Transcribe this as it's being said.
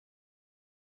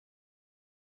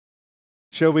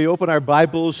Shall we open our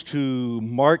Bibles to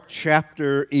Mark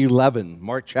chapter 11?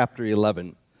 Mark chapter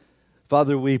 11.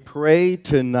 Father, we pray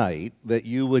tonight that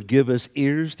you would give us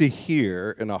ears to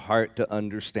hear and a heart to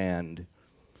understand.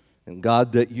 And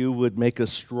God, that you would make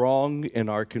us strong in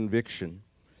our conviction.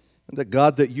 And that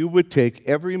God, that you would take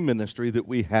every ministry that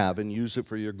we have and use it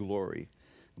for your glory.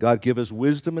 God, give us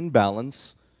wisdom and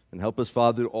balance and help us,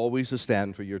 Father, always to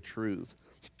stand for your truth.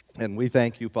 And we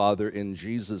thank you, Father, in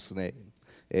Jesus' name.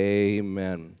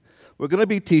 Amen. We're going to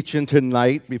be teaching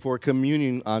tonight before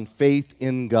communion on faith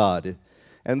in God.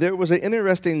 And there was an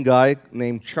interesting guy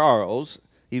named Charles.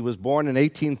 He was born in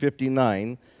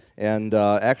 1859, and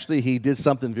actually he did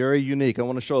something very unique. I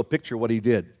want to show a picture of what he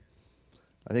did.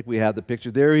 I think we have the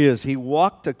picture. There he is. He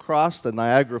walked across the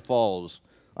Niagara Falls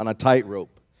on a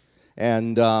tightrope.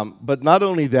 And but not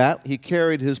only that, he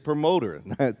carried his promoter.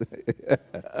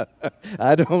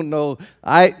 I don't know.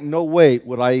 No way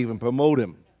would I even promote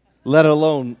him, let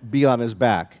alone be on his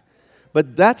back.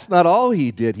 But that's not all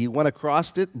he did. He went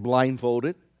across it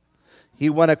blindfolded. He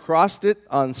went across it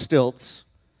on stilts.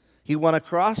 He went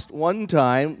across one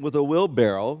time with a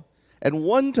wheelbarrow. And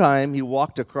one time he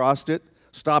walked across it,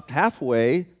 stopped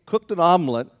halfway, cooked an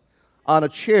omelet on a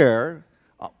chair,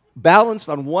 balanced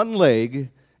on one leg,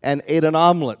 and ate an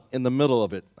omelet in the middle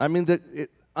of it. I mean,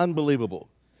 unbelievable.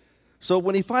 So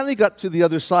when he finally got to the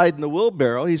other side in the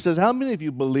wheelbarrow, he says, how many of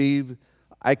you believe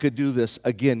I could do this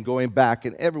again, going back?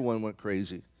 And everyone went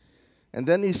crazy. And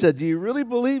then he said, do you really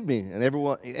believe me? And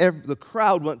the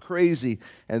crowd went crazy.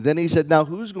 And then he said, now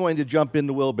who's going to jump in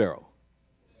the wheelbarrow?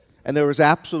 And there was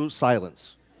absolute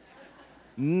silence.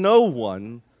 No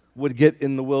one would get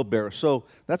in the wheelbarrow. So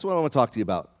that's what I want to talk to you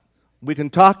about. We can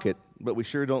talk it, but we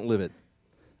sure don't live it.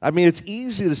 I mean, it's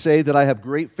easy to say that I have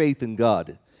great faith in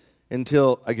God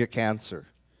until I get cancer.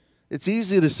 It's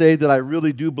easy to say that I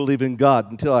really do believe in God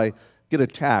until I get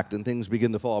attacked and things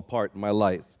begin to fall apart in my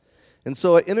life. And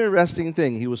so an interesting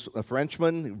thing, he was a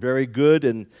Frenchman, very good,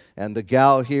 and the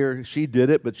gal here, she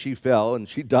did it, but she fell, and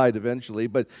she died eventually.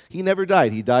 But he never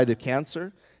died. He died of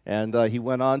cancer, and he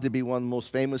went on to be one of the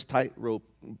most famous tightrope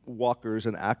walkers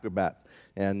and acrobat.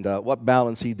 And what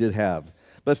balance he did have.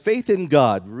 But faith in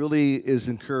God really is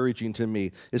encouraging to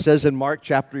me. It says in Mark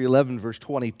chapter 11, verse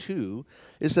 22,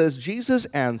 it says, Jesus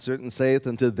answered and saith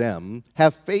unto them,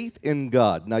 have faith in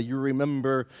God. Now you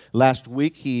remember last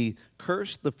week he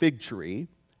cursed the fig tree,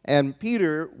 and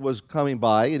Peter was coming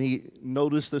by and he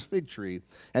noticed this fig tree.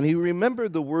 And he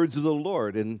remembered the words of the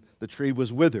Lord, and the tree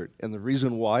was withered. And the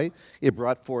reason why, it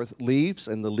brought forth leaves,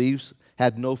 and the leaves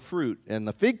had no fruit. And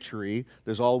the fig tree,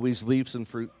 there's always leaves and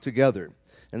fruit together.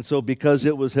 And so because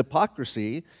it was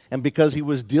hypocrisy, and because he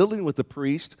was dealing with the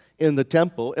priest in the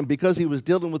temple, and because he was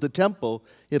dealing with the temple,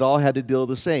 it all had to deal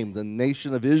the same. The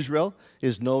nation of Israel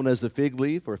is known as the fig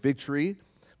leaf or fig tree.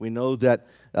 We know that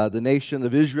the nation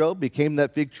of Israel became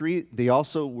that fig tree. They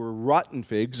also were rotten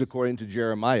figs, according to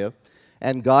Jeremiah.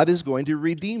 And God is going to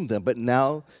redeem them. But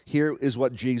now, here is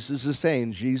what Jesus is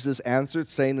saying. Jesus answered,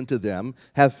 saying unto them,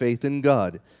 have faith in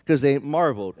God. Because they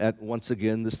marveled at, once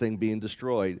again, this thing being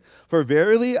destroyed. For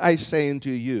verily I say unto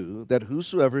you, that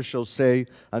whosoever shall say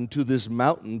unto this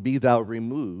mountain, be thou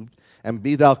removed, and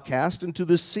be thou cast into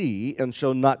the sea, and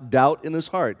shall not doubt in his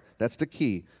heart. That's the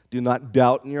key. Do not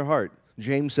doubt in your heart.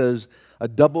 James says, a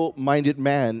double-minded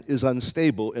man is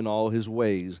unstable in all his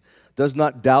ways. Does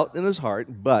not doubt in his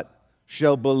heart, but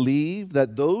shall believe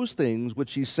that those things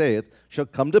which he saith shall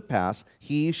come to pass,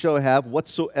 he shall have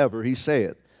whatsoever he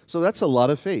saith. So that's a lot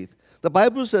of faith. The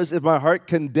Bible says, if my heart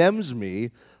condemns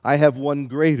me, I have one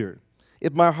greater.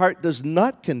 If my heart does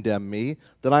not condemn me,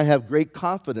 then I have great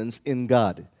confidence in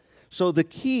God. So the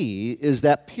key is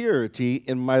that purity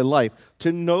in my life,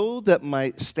 to know that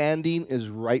my standing is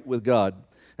right with God.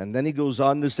 And then he goes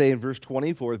on to say in verse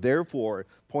 24, therefore,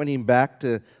 pointing back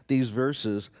to these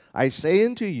verses, I say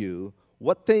unto you,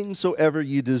 what things soever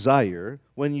ye desire,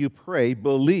 when you pray,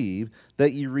 believe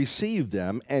that ye receive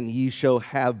them, and ye shall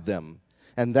have them.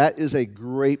 And that is a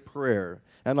great prayer.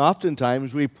 And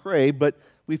oftentimes we pray, but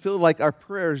we feel like our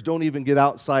prayers don't even get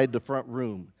outside the front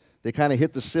room. They kind of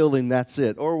hit the ceiling, that's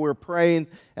it. Or we're praying,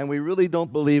 and we really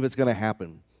don't believe it's going to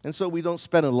happen. And so we don't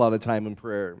spend a lot of time in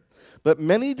prayer. But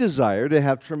many desire to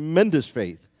have tremendous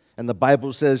faith. And the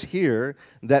Bible says here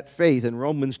that faith, in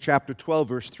Romans chapter 12,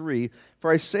 verse 3,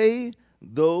 for I say,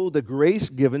 though the grace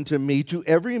given to me to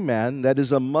every man that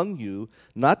is among you,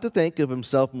 not to think of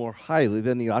himself more highly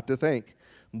than he ought to think,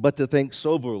 but to think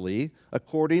soberly,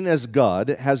 according as God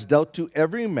has dealt to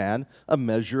every man a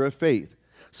measure of faith.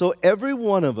 So every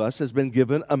one of us has been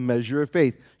given a measure of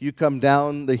faith. You come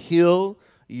down the hill,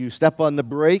 you step on the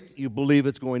brake, you believe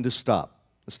it's going to stop.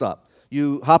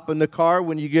 You hop in the car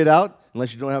when you get out,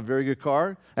 unless you don't have a very good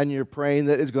car, and you're praying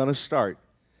that it's going to start.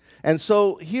 And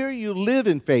so here you live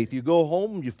in faith. You go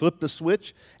home, you flip the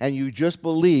switch, and you just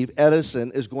believe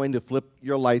Edison is going to flip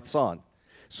your lights on.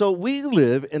 So we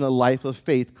live in a life of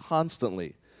faith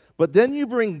constantly. But then you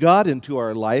bring God into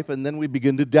our life, and then we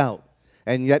begin to doubt.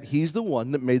 And yet He's the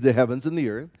one that made the heavens and the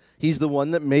earth. He's the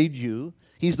one that made you.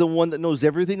 He's the one that knows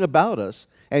everything about us.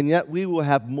 And yet we will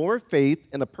have more faith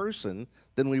in a person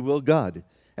than we will God.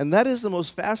 And that is the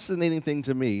most fascinating thing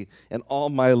to me in all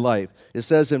my life. It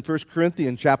says in 1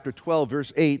 Corinthians chapter 12,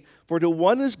 verse 8, "For to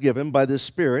one is given by the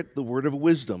Spirit the word of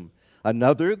wisdom,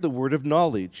 another the word of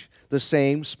knowledge, the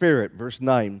same Spirit." Verse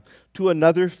 9, "To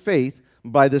another faith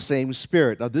by the same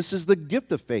Spirit." Now this is the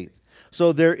gift of faith.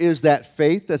 So there is that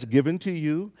faith that's given to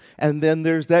you, and then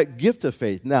there's that gift of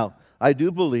faith. Now, I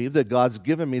do believe that God's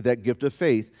given me that gift of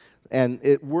faith, and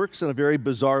it works in a very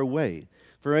bizarre way.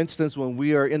 For instance, when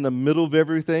we are in the middle of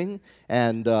everything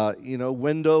and,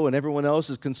 Window and everyone else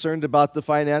is concerned about the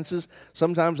finances,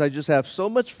 sometimes I just have so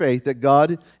much faith that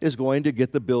God is going to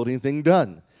get the building thing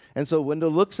done. And so Window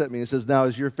looks at me and says, "Now,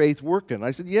 is your faith working?"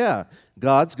 I said, "Yeah,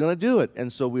 God's going to do it."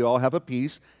 And so we all have a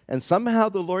peace, and somehow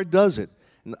the Lord does it.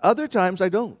 And other times I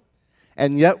don't.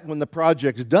 And yet when the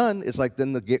project's done, it's like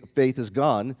then the faith is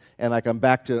gone, and I come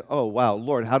back to, "Oh, wow,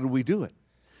 Lord, how did we do it?"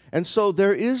 And so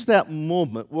there is that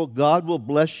moment where God will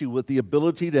bless you with the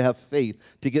ability to have faith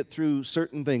to get through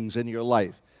certain things in your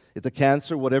life, if the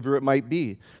cancer, whatever it might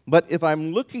be. But if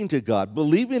I'm looking to God,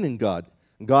 believing in God,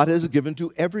 God has given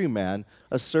to every man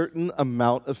a certain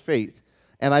amount of faith.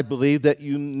 And I believe that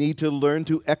you need to learn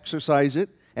to exercise it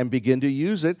and begin to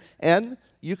use it. And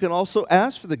you can also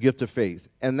ask for the gift of faith.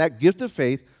 And that gift of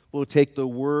faith will take the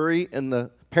worry and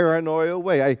the paranoia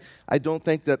away. I don't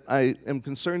think that I am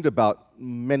concerned about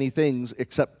many things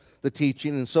except the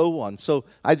teaching and so on. So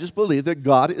I just believe that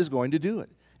God is going to do it.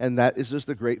 And that is just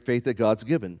the great faith that God's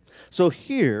given. So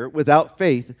here, without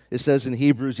faith, it says in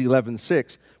Hebrews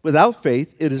 11:6, "Without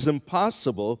faith it is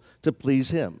impossible to please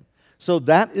Him." So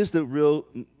that is the real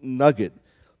nugget.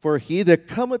 "For he that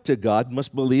cometh to God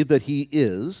must believe that He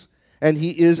is, and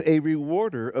He is a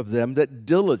rewarder of them that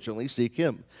diligently seek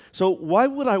Him." So why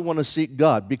would I want to seek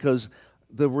God? Because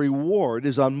the reward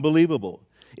is unbelievable.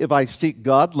 If I seek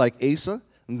God like Asa,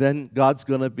 then God's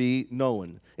going to be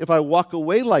known. If I walk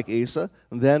away like Asa,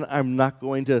 then I'm not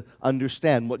going to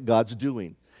understand what God's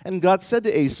doing. And God said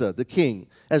to Asa, the king,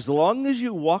 "As long as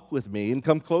you walk with me and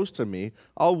come close to me,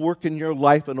 I'll work in your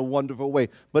life in a wonderful way.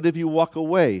 But if you walk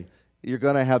away, you're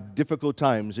going to have difficult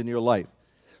times in your life."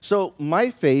 So my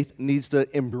faith needs to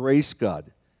embrace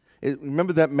God.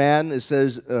 Remember that man, it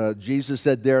says, Jesus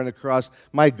said there on the cross,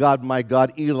 my God,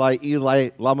 Eli, Eli,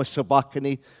 lama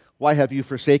sabachthani, why have you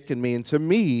forsaken me?" And to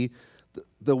me,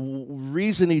 the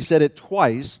reason he said it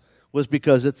twice was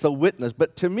because it's a witness.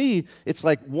 But to me, it's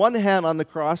like one hand on the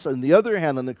cross and the other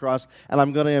hand on the cross, and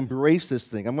I'm going to embrace this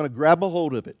thing. I'm going to grab a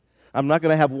hold of it. I'm not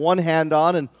going to have one hand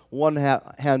on and one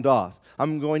hand off.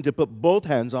 I'm going to put both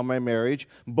hands on my marriage,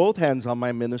 both hands on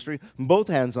my ministry, both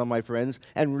hands on my friends,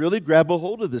 and really grab a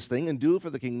hold of this thing and do it for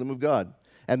the kingdom of God,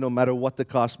 and no matter what the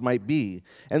cost might be.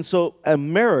 And so a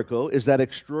miracle is that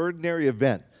extraordinary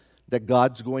event that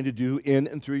God's going to do in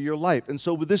and through your life. And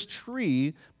so with this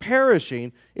tree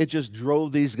perishing, it just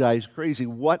drove these guys crazy.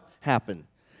 What happened?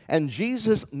 And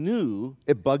Jesus knew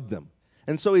it bugged them.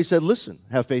 And so He said, "Listen,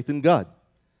 have faith in God.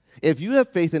 If you have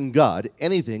faith in God,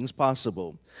 anything's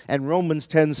possible." And Romans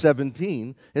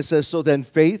 10:17, it says, "So then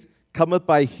faith cometh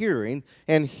by hearing,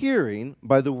 and hearing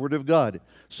by the word of God."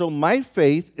 So my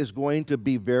faith is going to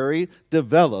be very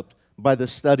developed by the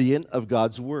studying of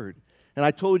God's word. And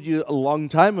I told you a long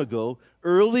time ago,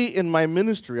 early in my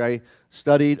ministry, I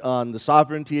studied on the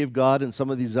sovereignty of God and some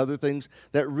of these other things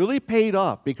that really paid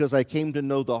off because I came to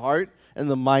know the heart and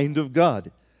the mind of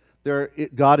God.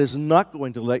 God is not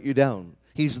going to let you down.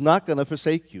 He's not going to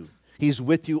forsake you. He's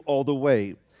with you all the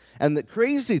way. And the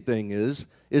crazy thing is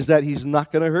that He's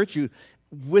not going to hurt you.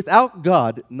 Without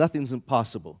God, nothing's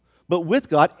impossible. But with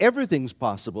God, everything's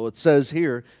possible. It says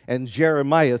here in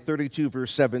Jeremiah 32,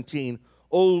 verse 17,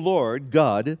 "O Lord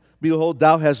God, behold,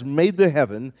 Thou hast made the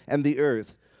heaven and the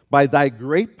earth. By Thy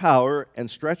great power and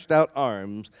stretched out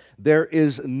arms, there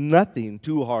is nothing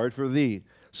too hard for Thee."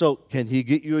 So can He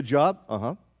get you a job?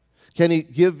 Can He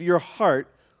give your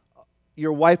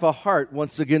wife a heart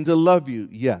once again to love you?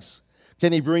 Yes.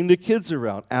 Can He bring the kids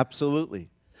around? Absolutely.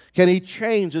 Can He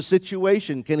change a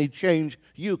situation? Can He change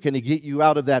you? Can He get you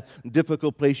out of that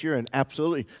difficult place you're in?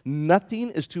 Absolutely. Nothing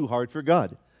is too hard for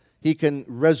God. He can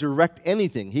resurrect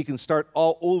anything. He can start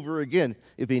all over again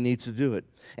if He needs to do it.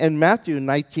 And Matthew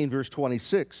 19, verse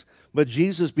 26, But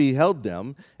Jesus beheld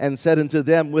them and said unto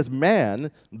them, with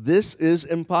man this is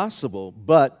impossible,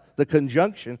 but the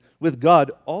conjunction with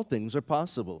God, all things are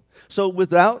possible. So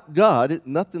without God,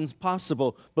 nothing's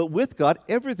possible, but with God,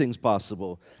 everything's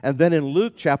possible. And then in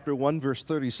Luke chapter 1, verse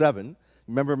 37,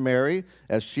 remember Mary,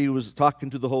 as she was talking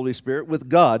to the Holy Spirit, with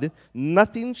God,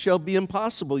 nothing shall be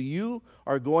impossible. You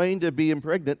are going to be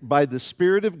impregnant by the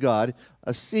Spirit of God.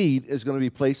 A seed is going to be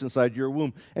placed inside your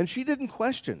womb. And she didn't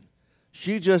question.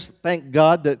 She just thanked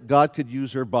God that God could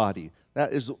use her body.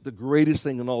 That is the greatest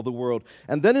thing in all the world.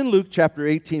 And then in Luke chapter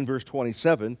 18, verse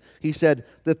 27, he said,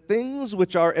 the things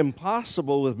which are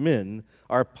impossible with men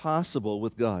are possible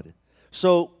with God.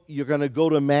 So you're going to go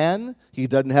to man, he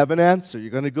doesn't have an answer.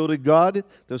 You're going to go to God,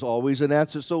 there's always an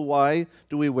answer. So why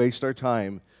do we waste our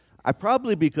time?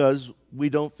 Probably because we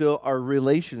don't feel our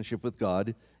relationship with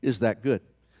God is that good.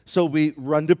 So we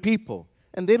run to people,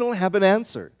 and they don't have an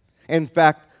answer. In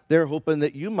fact, they're hoping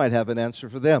that you might have an answer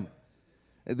for them.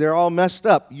 They're all messed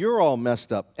up. You're all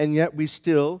messed up. And yet we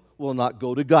still will not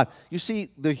go to God. You see,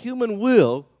 the human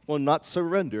will not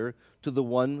surrender to the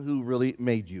one who really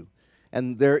made you.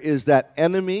 And there is that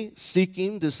enemy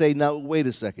seeking to say, now, wait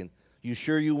a second. You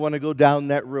sure you want to go down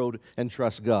that road and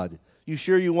trust God? You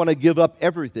sure you want to give up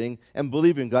everything and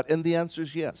believe in God? And the answer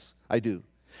is yes, I do.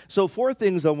 So 4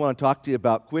 things I want to talk to you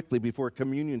about quickly before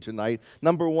communion tonight.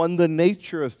 Number 1, the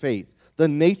nature of faith. The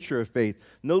nature of faith.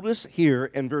 Notice here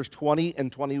in verse 20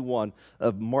 and 21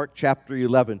 of Mark chapter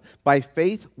 11, by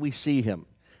faith we see him.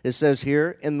 It says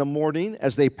here, in the morning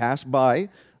as they passed by,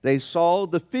 they saw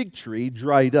the fig tree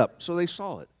dried up. So they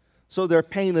saw it. So they're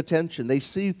paying attention. They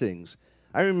see things.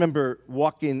 I remember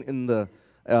walking in the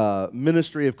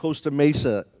ministry of Costa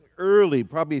Mesa early,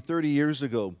 probably 30 years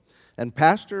ago. And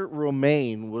Pastor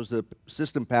Romaine was the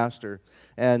assistant pastor,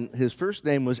 and his first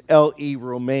name was L.E.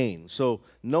 Romaine. So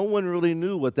no one really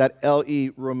knew what that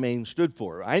L.E. Romaine stood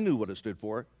for. I knew what it stood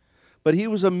for. But he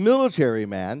was a military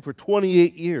man for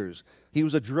 28 years. He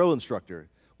was a drill instructor.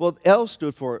 Well, L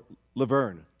stood for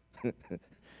Laverne.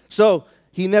 So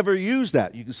he never used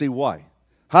that. You can see why.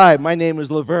 Hi, my name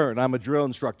is Laverne. I'm a drill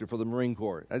instructor for the Marine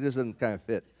Corps. That doesn't kind of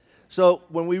fit. So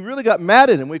when we really got mad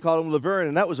at him, we called him Laverne,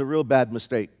 and that was a real bad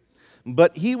mistake.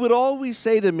 But he would always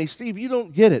say to me, Steve, you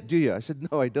don't get it, do you? I said,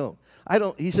 no, I don't.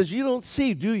 He says, you don't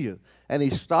see, do you? And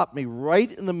he stopped me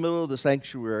right in the middle of the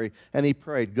sanctuary, and he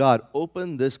prayed, God,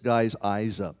 open this guy's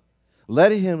eyes up.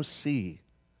 Let him see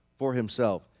for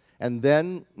himself. And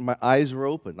then my eyes were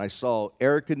open. I saw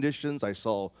air conditions. I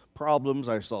saw problems.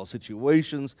 I saw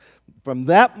situations. From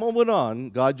that moment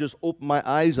on, God just opened my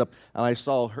eyes up, and I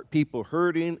saw people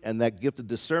hurting, and that gift of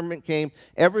discernment came.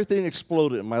 Everything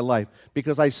exploded in my life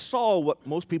because I saw what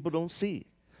most people don't see.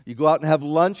 You go out and have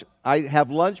lunch. I have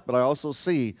lunch, but I also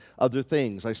see other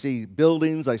things. I see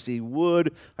buildings. I see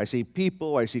wood. I see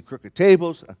people. I see crooked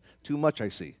tables. Too much I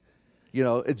see. You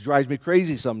know, it drives me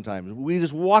crazy sometimes. We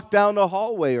just walk down the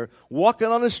hallway or walking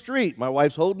on the street. My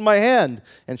wife's holding my hand,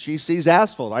 and she sees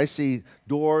asphalt. I see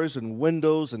doors and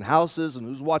windows and houses and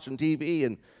who's watching TV,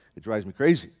 and it drives me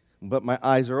crazy. But my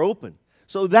eyes are open.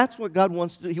 So that's what God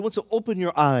wants to do. He wants to open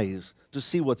your eyes to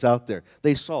see what's out there.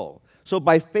 They saw. So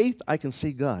by faith, I can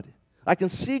see God. I can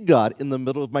see God in the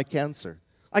middle of my cancer.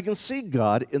 I can see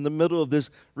God in the middle of this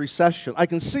recession. I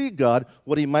can see God,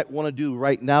 what he might want to do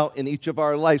right now in each of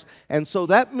our lives. And so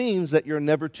that means that you're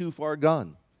never too far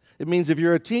gone. It means if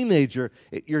you're a teenager,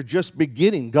 you're just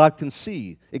beginning. God can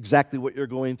see exactly what you're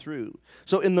going through.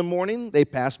 So in the morning, they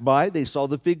passed by. They saw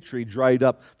the fig tree dried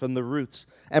up from the roots.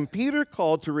 And Peter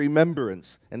called to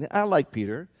remembrance. And I like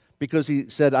Peter because he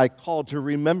said, I called to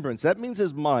remembrance. That means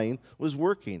his mind was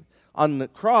working. On the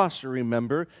cross, you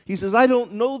remember, he says, I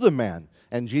don't know the man.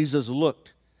 And Jesus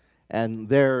looked, and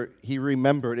there he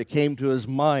remembered. It came to his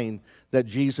mind that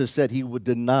Jesus said he would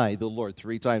deny the Lord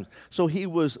 3 times. So he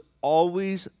was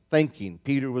always thinking.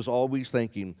 Peter was always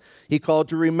thinking. He called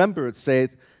to remembrance,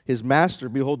 saith his master,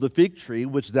 behold, the fig tree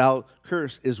which thou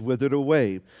cursed is withered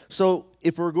away. So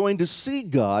if we're going to see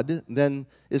God, then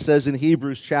it says in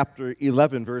Hebrews chapter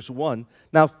 11, verse 1,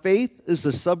 now faith is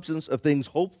the substance of things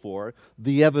hoped for,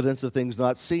 the evidence of things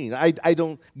not seen. I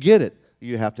don't get it.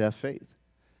 You have to have faith.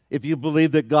 If you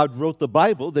believe that God wrote the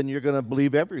Bible, then you're going to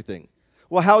believe everything.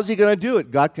 Well, how is he going to do it?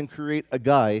 God can create a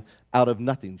guy out of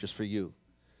nothing just for you.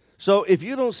 So if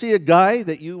you don't see a guy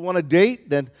that you want to date,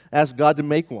 then ask God to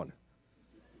make one.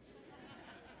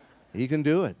 He can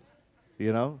do it,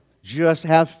 you know. Just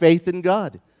have faith in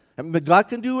God. But God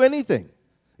can do anything.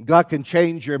 God can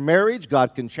change your marriage.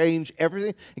 God can change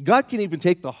everything. God can even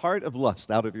take the heart of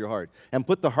lust out of your heart and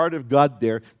put the heart of God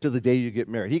there to the day you get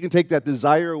married. He can take that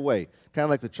desire away, kind of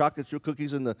like the chocolate chip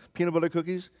cookies and the peanut butter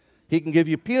cookies. He can give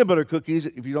you peanut butter cookies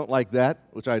if you don't like that,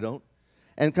 which I don't.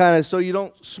 And kind of so you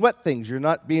don't sweat things. You're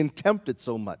not being tempted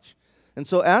so much. And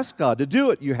so ask God to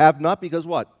do it. You have not because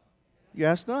what? You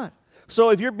ask not. So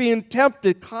if you're being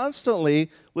tempted constantly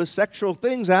with sexual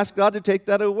things, ask God to take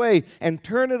that away and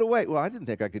turn it away. Well, I didn't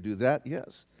think I could do that.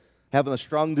 Yes. Having a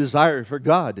strong desire for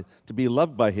God to be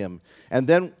loved by Him. And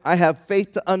then I have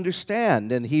faith to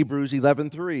understand in Hebrews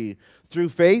 11:3. Through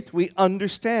faith we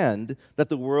understand that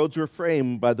the worlds were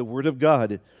framed by the Word of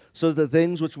God, so that the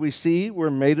things which we see were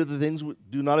made of the things which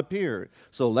do not appear.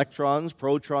 So electrons,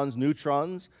 protons,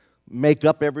 neutrons make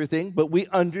up everything, but we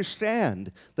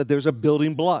understand that there's a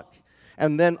building block.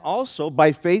 And then also,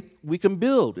 by faith, we can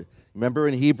build. Remember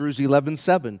in Hebrews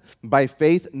 11:7, by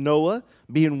faith Noah,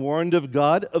 being warned of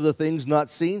God of the things not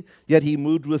seen, yet he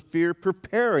moved with fear,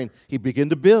 preparing. He began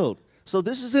to build. So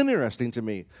this is interesting to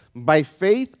me. By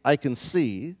faith, I can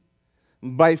see.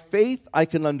 By faith, I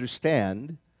can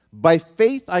understand. By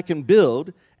faith, I can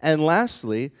build. And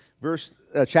lastly,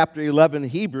 chapter 11,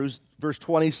 Hebrews, verse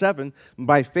 27,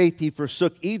 by faith he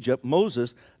forsook Egypt,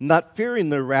 Moses, not fearing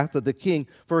the wrath of the king,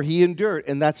 for he endured.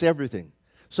 And that's everything.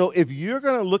 So if you're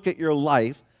going to look at your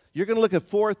life, you're going to look at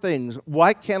four things.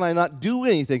 Why can I not do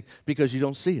anything? Because you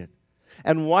don't see it.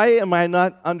 And why am I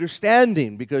not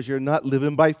understanding? Because you're not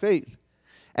living by faith.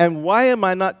 And why am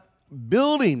I not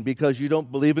building? Because you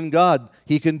don't believe in God.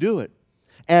 He can do it.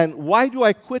 And why do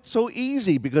I quit so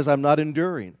easy? Because I'm not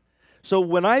enduring. So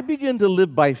when I begin to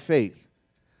live by faith,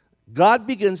 God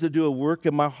begins to do a work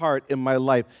in my heart, in my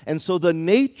life. And so the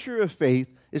nature of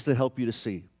faith is to help you to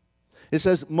see. It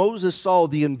says Moses saw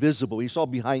the invisible. He saw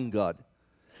behind God.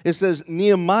 It says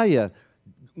Nehemiah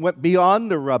went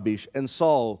beyond the rubbish and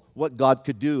saw what God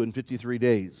could do in 53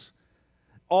 days.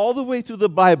 All the way through the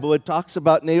Bible, it talks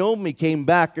about Naomi came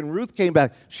back and Ruth came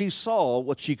back. She saw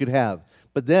what she could have,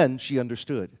 but then she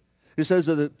understood. It says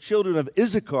that the children of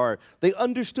Issachar, they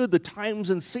understood the times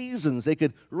and seasons. They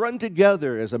could run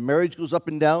together as a marriage goes up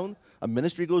and down, a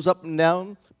ministry goes up and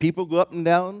down, people go up and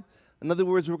down. In other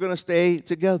words, we're going to stay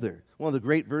together. One of the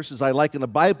great verses I like in the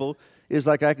Bible is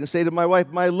like I can say to my wife,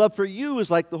 my love for you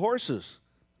is like the horses.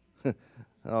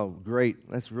 Oh, great.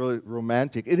 That's really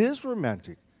romantic. It is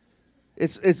romantic.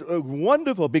 It's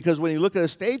wonderful because when you look at a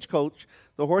stagecoach,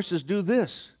 the horses do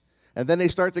this. And then they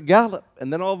start to gallop.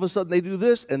 And then all of a sudden they do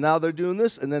this. And now they're doing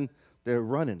this. And then they're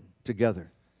running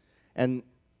together. And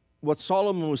what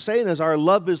Solomon was saying is our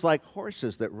love is like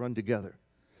horses that run together.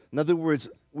 In other words,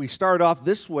 we start off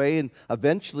this way, and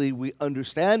eventually we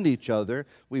understand each other.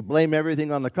 We blame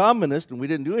everything on the communist, and we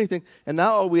didn't do anything. And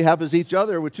now all we have is each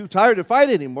other. We're too tired to fight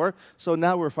anymore. So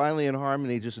now we're finally in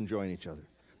harmony, just enjoying each other.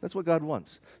 That's what God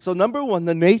wants. So number one,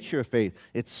 the nature of faith.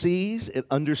 It sees, it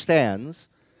understands.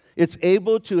 It's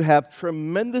able to have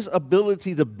tremendous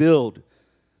ability to build,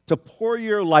 to pour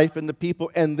your life into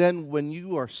people. And then when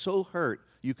you are so hurt,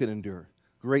 you can endure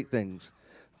great things.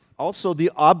 Also,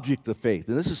 the object of faith,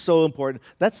 and this is so important.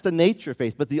 That's the nature of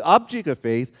faith. But the object of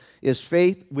faith is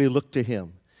faith, we look to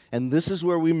Him. And this is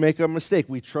where we make our mistake.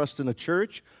 We trust in a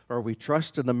church, or we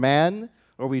trust in a man,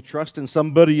 or we trust in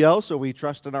somebody else, or we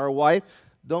trust in our wife.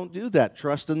 Don't do that.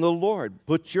 Trust in the Lord.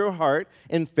 Put your heart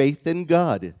in faith in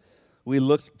God. We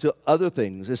look to other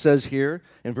things. It says here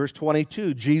in verse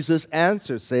 22, Jesus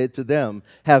answered, said to them,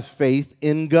 have faith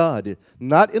in God,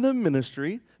 not in a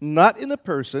ministry, not in a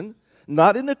person,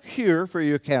 not in a cure for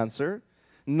your cancer,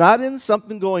 not in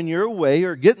something going your way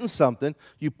or getting something.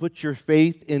 You put your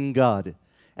faith in God.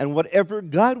 And whatever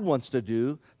God wants to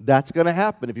do, that's going to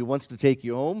happen. If He wants to take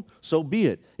you home, so be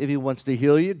it. If He wants to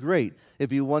heal you, great.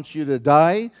 If He wants you to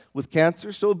die with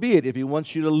cancer, so be it. If He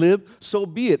wants you to live, so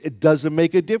be it. It doesn't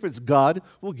make a difference. God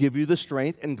will give you the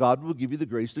strength, and God will give you the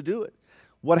grace to do it.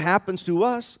 What happens to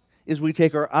us is we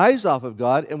take our eyes off of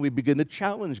God, and we begin to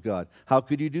challenge God. How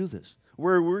could you do this?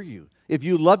 Where were you? If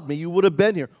you loved me, you would have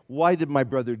been here. Why did my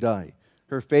brother die?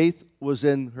 Her faith was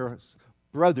in her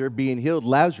brother being healed,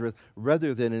 Lazarus,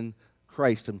 rather than in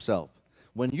Christ Himself.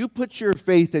 When you put your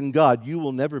faith in God, you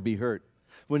will never be hurt.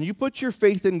 When you put your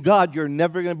faith in God, you're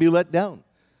never going to be let down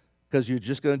because you're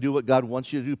just going to do what God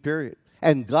wants you to do, period.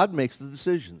 And God makes the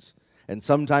decisions. And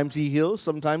sometimes He heals,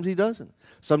 sometimes He doesn't.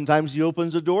 Sometimes He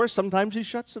opens a door, sometimes He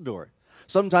shuts the door.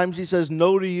 Sometimes He says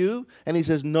no to you, and He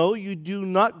says, no, you do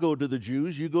not go to the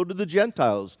Jews, you go to the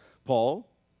Gentiles, Paul.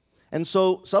 And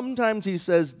so sometimes He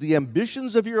says, the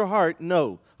ambitions of your heart,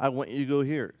 no, I want you to go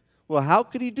here. Well, how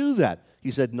could He do that?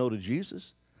 He said no to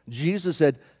Jesus. Jesus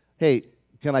said, hey,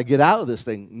 can I get out of this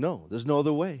thing? No, there's no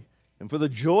other way. And for the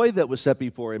joy that was set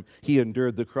before him, he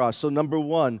endured the cross. So number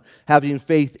one, having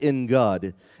faith in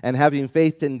God. And having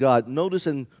faith in God. Notice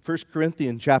in 1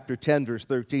 Corinthians chapter 10, verse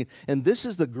 13. And this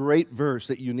is the great verse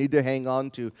that you need to hang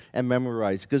on to and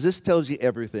memorize, because this tells you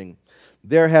everything.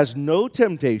 There has no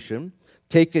temptation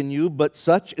taken you, but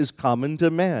such is common to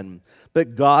man.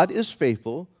 But God is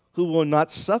faithful, who will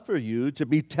not suffer you to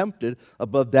be tempted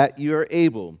above that you are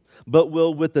able, but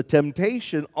will with the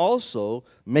temptation also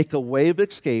make a way of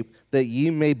escape, that ye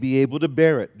may be able to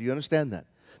bear it. Do you understand that?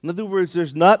 In other words,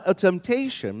 there's not a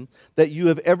temptation that you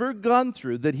have ever gone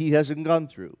through that he hasn't gone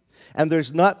through. And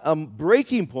there's not a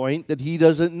breaking point that he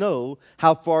doesn't know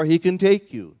how far he can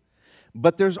take you.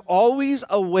 But there's always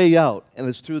a way out, and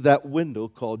it's through that window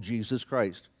called Jesus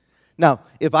Christ. Now,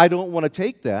 if I don't want to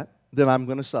take that, then I'm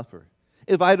going to suffer.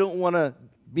 If I don't want to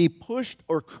be pushed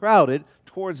or crowded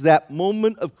towards that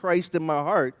moment of Christ in my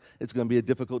heart, it's going to be a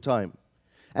difficult time.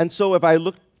 And so if I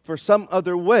look for some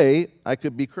other way, I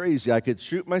could be crazy. I could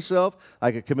shoot myself.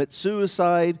 I could commit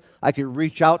suicide. I could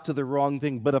reach out to the wrong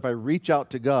thing. But if I reach out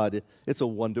to God, it's a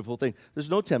wonderful thing. There's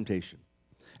no temptation.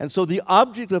 And so the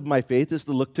object of my faith is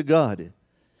to look to God.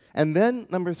 And then,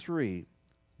 number three,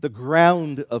 the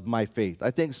ground of my faith.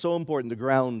 I think it's so important, the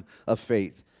ground of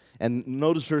faith. And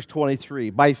notice verse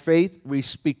 23. By faith we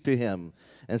speak to him.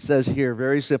 And it says here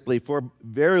very simply, for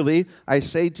verily I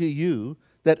say to you,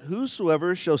 that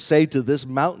whosoever shall say to this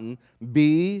mountain,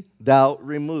 be thou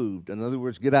removed. In other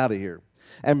words, get out of here.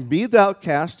 And be thou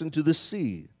cast into the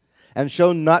sea. And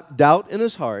shall not doubt in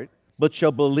his heart, but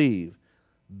shall believe.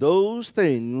 Those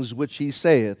things which he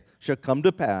saith shall come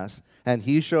to pass, and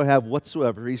he shall have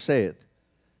whatsoever he saith.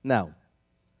 Now,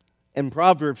 in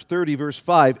Proverbs 30, verse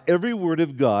 5, every word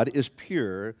of God is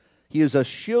pure. He is a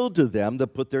shield to them that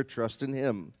put their trust in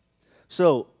him.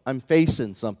 So, I'm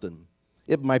facing something.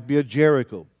 It might be a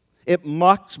Jericho. It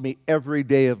mocks me every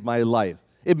day of my life.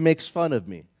 It makes fun of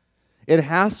me. It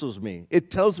hassles me.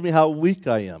 It tells me how weak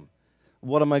I am.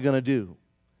 What am I going to do?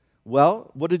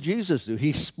 Well, what did Jesus do?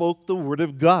 He spoke the word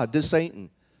of God to Satan.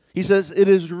 He says, it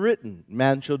is written,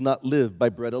 man shall not live by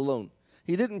bread alone.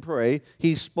 He didn't pray.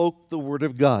 He spoke the word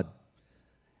of God.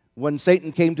 When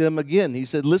Satan came to him again, he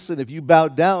said, listen, if you bow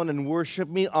down and worship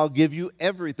me, I'll give you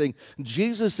everything.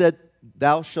 Jesus said,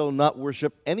 thou shalt not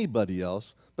worship anybody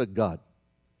else but God.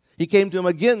 He came to him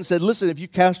again and said, listen, if you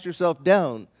cast yourself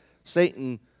down,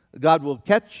 Satan, God will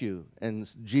catch you. And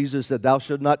Jesus said, thou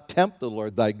shalt not tempt the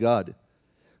Lord thy God.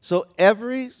 So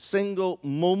every single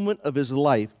moment of his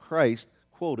life, Christ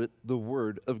quoted the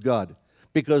word of God,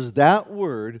 because that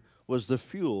word was the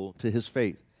fuel to his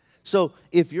faith. So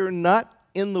if you're not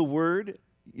in the word,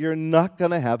 you're not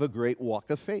going to have a great walk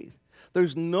of faith.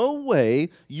 There's no way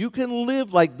you can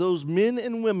live like those men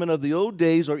and women of the old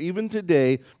days or even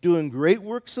today doing great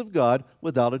works of God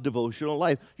without a devotional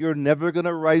life. You're never going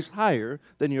to rise higher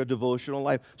than your devotional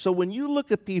life. So when you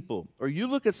look at people, or you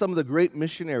look at some of the great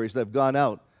missionaries that have gone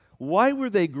out, why were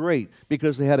they great?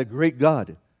 Because they had a great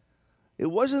God.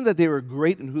 It wasn't that they were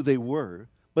great in who they were,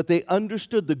 but they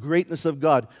understood the greatness of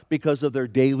God because of their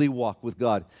daily walk with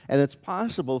God. And it's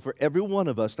possible for every one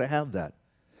of us to have that,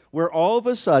 where all of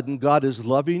a sudden God is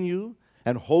loving you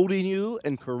and holding you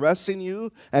and caressing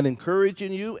you and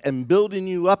encouraging you and building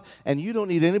you up, and you don't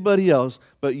need anybody else,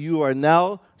 but you are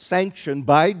now sanctioned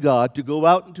by God to go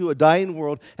out into a dying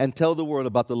world and tell the world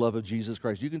about the love of Jesus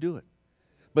Christ. You can do it.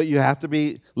 But you have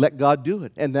to let God do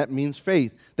it, and that means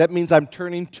faith. That means I'm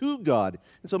turning to God.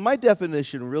 And so my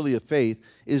definition really of faith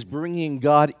is bringing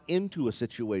God into a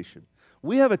situation.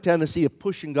 We have a tendency of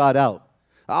pushing God out.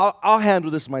 I'll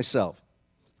handle this myself.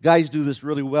 Guys do this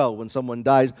really well when someone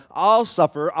dies. I'll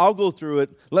suffer. I'll go through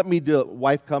it. Let me do it.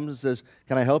 Wife comes and says,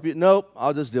 can I help you? Nope,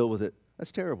 I'll just deal with it.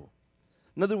 That's terrible.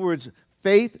 In other words,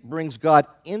 faith brings God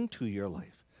into your life.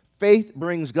 Faith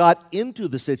brings God into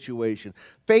the situation.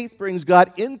 Faith brings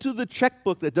God into the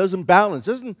checkbook that doesn't balance.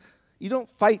 You don't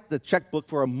fight the checkbook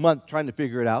for a month trying to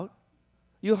figure it out.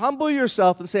 You humble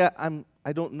yourself and say,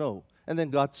 I don't know. And then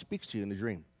God speaks to you in a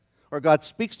dream. Or God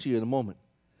speaks to you in a moment.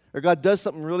 Or God does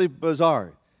something really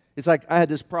bizarre. It's like I had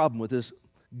this problem with this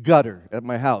gutter at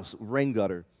my house, rain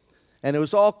gutter. And it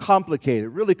was all complicated,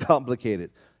 really complicated.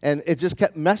 And it just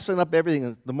kept messing up everything.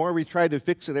 And the more we tried to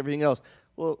fix it, everything else.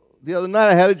 Well, the other night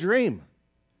I had a dream.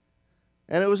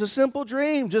 And it was a simple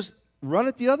dream. Just run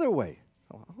it the other way.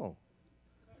 Oh.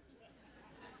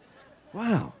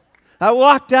 Wow. I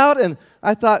walked out and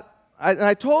I thought,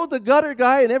 I told the gutter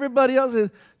guy and everybody else,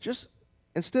 just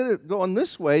instead of going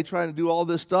this way, trying to do all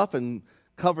this stuff and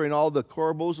covering all the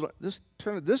corbels, just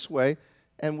turn it this way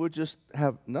and we'll just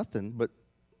have nothing.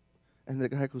 And the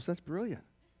guy goes, that's brilliant.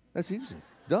 That's easy.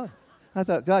 Done. I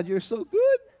thought, God, you're so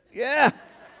good. Yeah.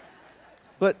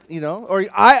 But, or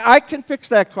I can fix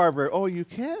that carburetor. Oh, you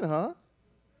can, huh?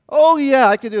 Oh, yeah,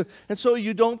 I can do it. And so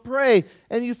you don't pray,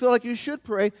 and you feel like you should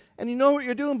pray, and you know what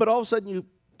you're doing, but all of a sudden you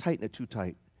tighten it too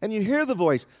tight. And you hear the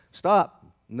voice, stop.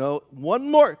 No,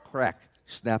 one more crack,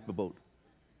 snap the bolt.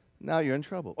 Now you're in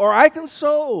trouble. Or I can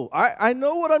sew. I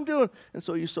know what I'm doing. And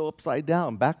so you sew upside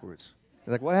down, backwards.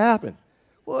 You're like, what happened?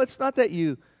 Well, it's not that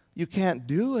you can't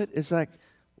do it. It's like,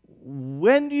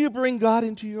 when do you bring God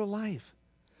into your life?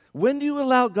 When do you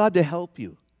allow God to help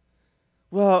you?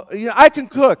 Well, I can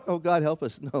cook. Oh, God, help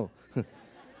us. No.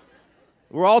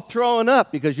 We're all throwing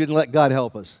up because you didn't let God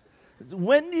help us.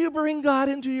 When do you bring God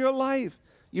into your life?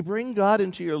 You bring God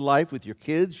into your life with your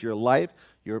kids, your life,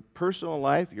 your personal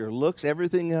life, your looks,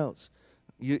 everything else.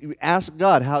 You ask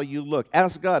God how you look.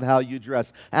 Ask God how you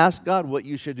dress. Ask God what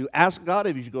you should do. Ask God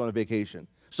if you should go on a vacation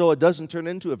so it doesn't turn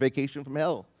into a vacation from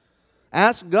hell.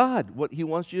 Ask God what He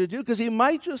wants you to do, because He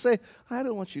might just say, I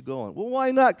don't want you going. Well,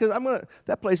 why not? Because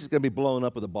that place is going to be blown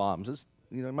up with the bombs.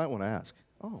 You might want to ask.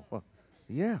 Oh, well,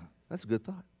 yeah, that's a good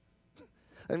thought.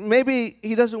 And maybe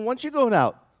He doesn't want you going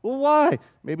out. Well, why?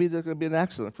 Maybe there's going to be an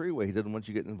accident on the freeway He doesn't want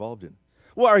you getting involved in.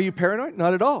 Well, are you paranoid?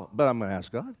 Not at all. But I'm going to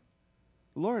ask God,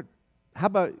 Lord, how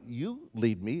about you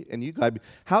lead me and you guide me?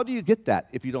 How do you get that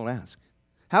if you don't ask?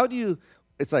 How do you,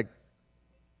 it's like,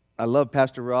 I love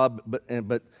Pastor Rob,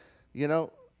 but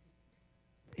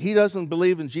he doesn't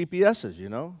believe in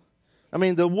GPSs, I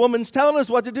mean, the woman's telling us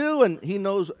what to do, and he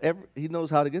knows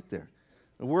how to get there.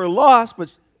 And we're lost,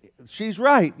 but she's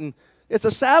right. And it's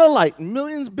a satellite, and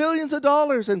millions, billions of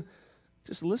dollars, and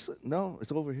just listen. No,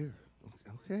 it's over here.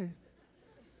 Okay.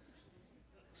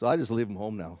 So I just leave him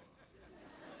home now.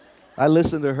 I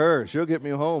listen to her. She'll get me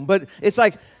home. But it's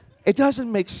like, it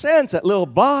doesn't make sense. That little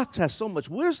box has so much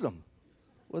wisdom.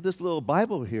 Well, this little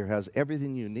Bible here has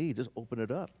everything you need. Just open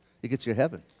it up. It gets you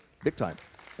heaven. Big time.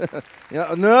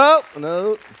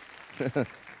 No.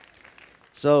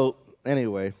 So,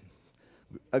 anyway,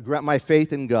 my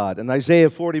faith in God. In Isaiah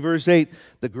 40, verse 8,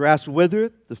 the grass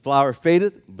withereth, the flower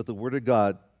fadeth, but the word of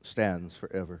God stands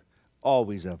forever.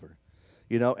 Always ever.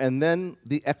 And then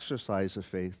the exercise of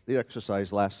faith. The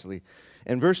exercise, lastly.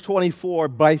 In verse 24,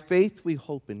 by faith we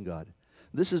hope in God.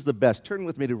 This is the best. Turn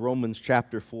with me to Romans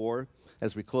chapter 4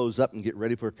 as we close up and get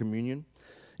ready for communion.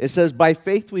 It says, by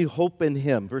faith we hope in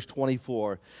Him. Verse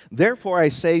 24, therefore I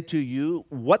say to you,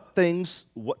 what things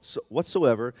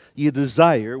whatsoever ye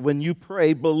desire, when you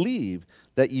pray, believe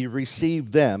that ye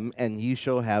receive them, and ye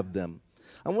shall have them.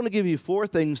 I want to give you 4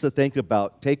 things to think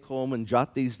about. Take home and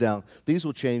jot these down. These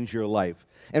will change your life.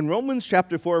 And Romans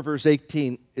chapter 4, verse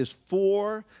 18 is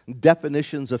 4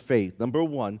 definitions of faith. Number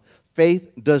 1,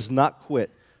 faith does not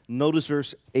quit. Notice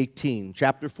verse 18,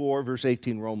 chapter 4, verse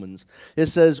 18, Romans. It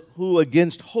says, who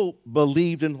against hope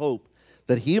believed in hope,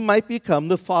 that he might become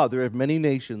the father of many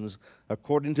nations,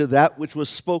 according to that which was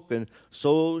spoken,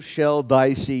 so shall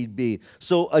thy seed be.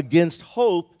 So against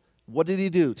hope, what did he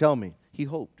do? Tell me. He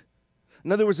hoped.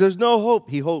 In other words, there's no hope.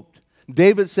 He hoped.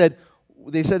 They said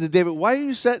to David, why are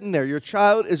you sitting there? Your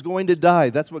child is going to die.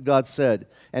 That's what God said.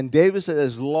 And David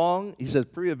said, he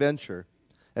said, pre-adventure,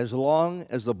 as long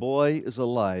as the boy is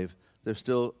alive, there's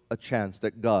still a chance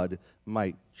that God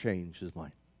might change his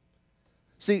mind.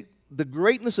 See, the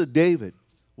greatness of David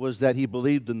was that he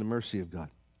believed in the mercy of God.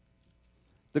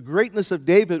 The greatness of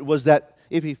David was that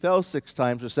if he fell 6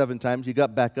 times or 7 times, he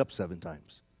got back up 7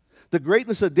 times. The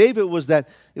greatness of David was that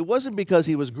it wasn't because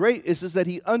he was great, it's just that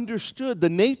he understood the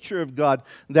nature of God,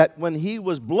 that when he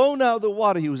was blown out of the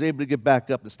water, he was able to get back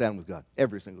up and stand with God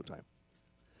every single time.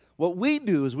 What we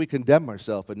do is we condemn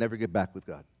ourselves and never get back with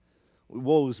God.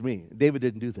 Woe is me. David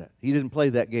didn't do that. He didn't play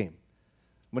that game.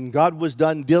 When God was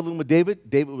done dealing with David,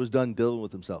 David was done dealing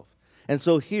with himself. And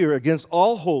so here, against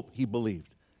all hope, he believed.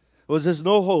 There's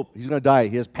no hope. He's going to die.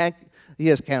 He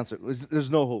has cancer. There's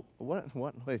no hope.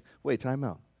 What? Wait, time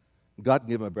out. God can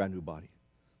give him a brand new body.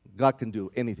 God can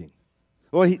do anything.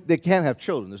 Well, they can't have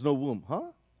children. There's no womb. Huh?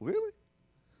 Really?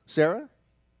 Sarah?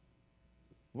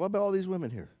 What about all these women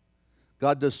here?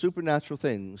 God does supernatural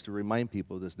things to remind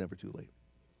people that it's never too late.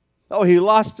 Oh, he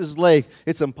lost his leg.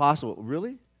 It's impossible.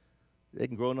 Really? They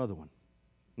can grow another one.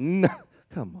 No.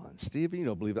 Come on, Stephen. You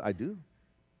don't believe it. I do.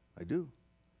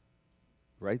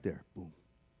 Right there. Boom.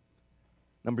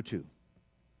 Number 2.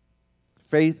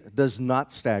 Faith does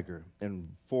not stagger. In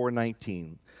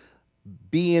 4:19,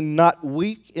 being not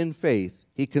weak in faith,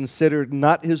 he considered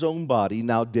not his own body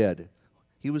now dead.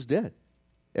 He was dead.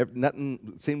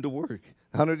 Nothing seemed to work.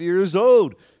 100 years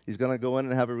old. He's going to go in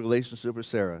and have a relationship with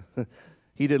Sarah.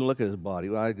 He didn't look at his body.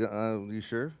 Well, you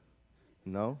sure?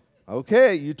 No?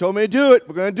 Okay, you told me to do it.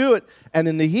 We're going to do it. And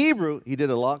in the Hebrew, he did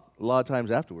a lot of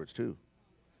times afterwards, too.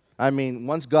 I mean,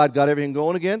 once God got everything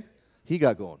going again, he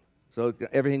got going. So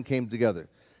everything came together.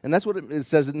 And that's what it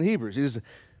says in Hebrews.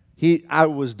 I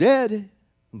was dead,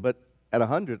 but at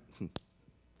 100,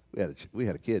 we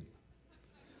had a kid.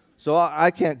 So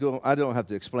I can't go, I don't have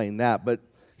to explain that, but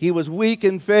he was weak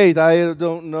in faith. I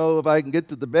don't know if I can get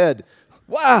to the bed.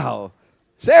 Wow,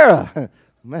 Sarah,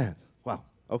 man, wow,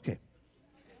 okay.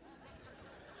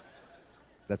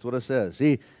 That's what it says.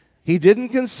 He didn't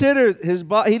consider his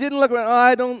body. He didn't look around,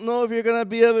 I don't know if you're going to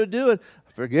be able to do it.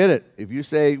 Forget it. If you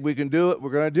say we can do it, we're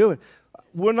going to do it.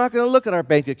 We're not going to look at our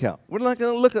bank account. We're not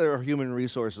going to look at our human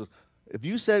resources. If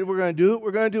you said we're going to do it,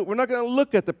 we're going to do it. We're not going to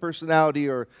look at the personality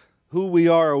or who we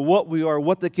are or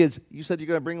what the kids. You said you're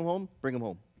going to bring them home? Bring them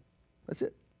home. That's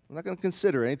it. We're not going to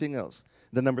consider anything else.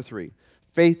 Then number 3,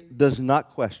 faith does not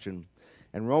question.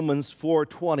 In Romans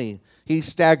 4:20, he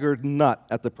staggered not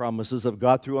at the promises of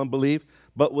God through unbelief,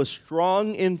 but was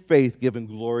strong in faith, giving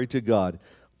glory to God.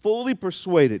 Fully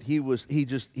persuaded, he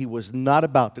was not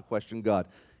about to question God.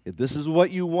 If this is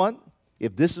what you want,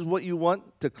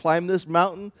 to climb this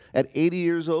mountain at 80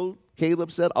 years old,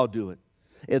 Caleb said, I'll do it.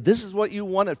 If this is what you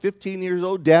want at 15 years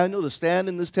old, Daniel, to stand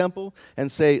in this temple and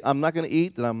say, I'm not going to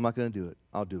eat, then I'm not going to do it.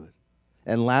 I'll do it.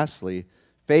 And lastly,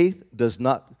 faith does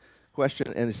not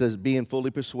question, and it says being fully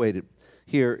persuaded.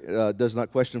 Here, does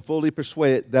not question, fully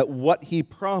persuaded that what he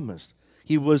promised,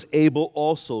 he was able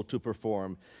also to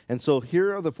perform. And so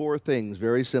here are the 4 things,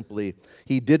 very simply.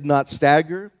 He did not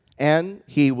stagger, and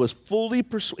he was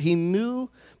he knew,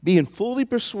 being fully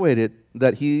persuaded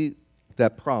that he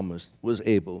that promised was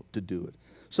able to do it.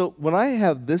 So when I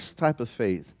have this type of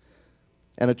faith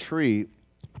and a tree,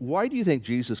 why do you think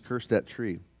Jesus cursed that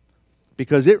tree?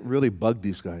 Because it really bugged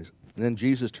these guys. And then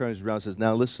Jesus turns around and says,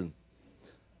 now listen,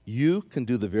 you can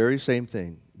do the very same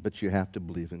thing, but you have to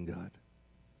believe in God.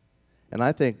 And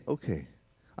I think, okay,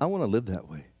 I want to live that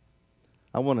way.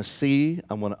 I want to see,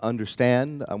 I want to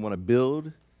understand, I want to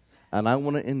build, and I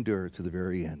want to endure to the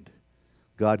very end.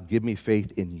 God, give me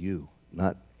faith in you,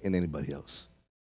 not in anybody else.